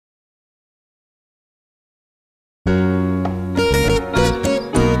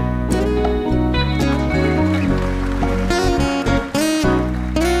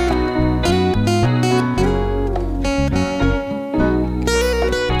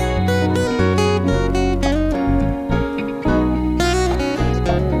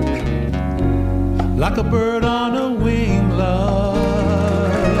like a bird on a wing, love,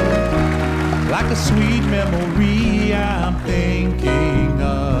 like a sweet memory I'm thinking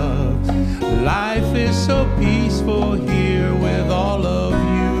of. Life is so peaceful here with all of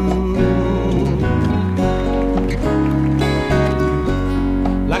you.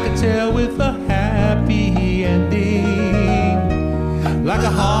 Like a tale with a happy ending, like a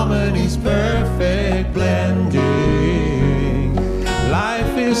harmony's perfect blending.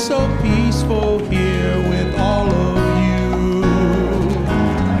 Life is so peaceful here with all of you.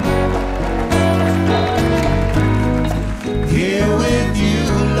 Here with you,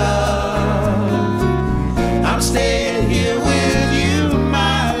 love, I'm staying here with you,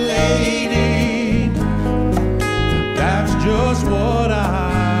 my lady. That's just what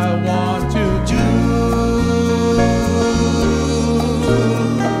I want to do.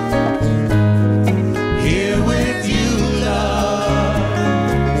 Here with you, love,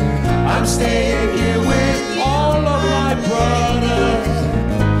 I'm staying here with all of my brothers.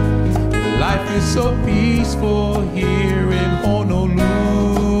 Life is so peaceful here in Honolulu.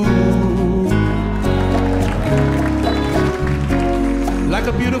 Like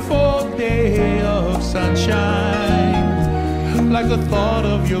a beautiful day of sunshine, like the thought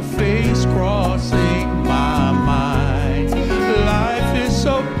of your face crossing my mind. Life is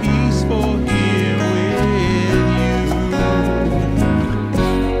so peaceful here with you.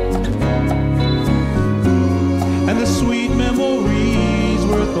 And the sweet memories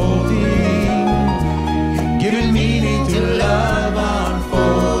worth holding, giving meaning to love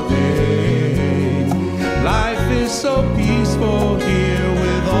unfolding. Life is so peaceful here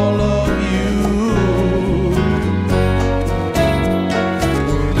with all of you.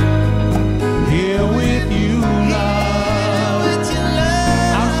 Here with you, love,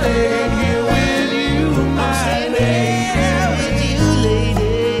 I'm staying here with you, my lady.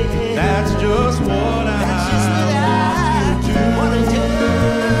 That's just what I want to do.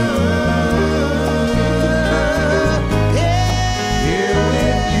 Here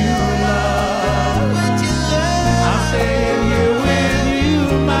with you, love, I'm staying here with you,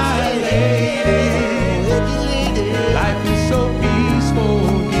 my lady. Life is so peaceful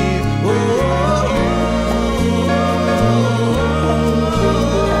here with you.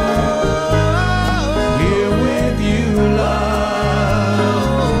 Here with you, love,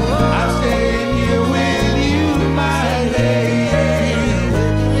 I'm staying here with you, my lady.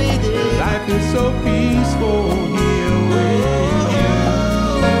 Life is so peaceful here with you.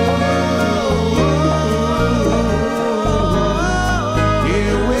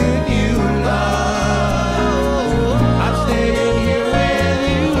 Here with you, love, I'm staying here with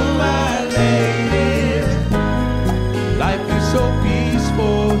you, my lady. Life is so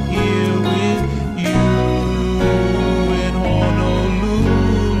peaceful here with you in Honolulu.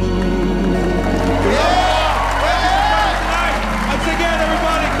 Once again,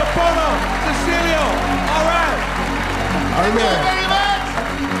 everybody, Capono, Cecilio, all right. Amen.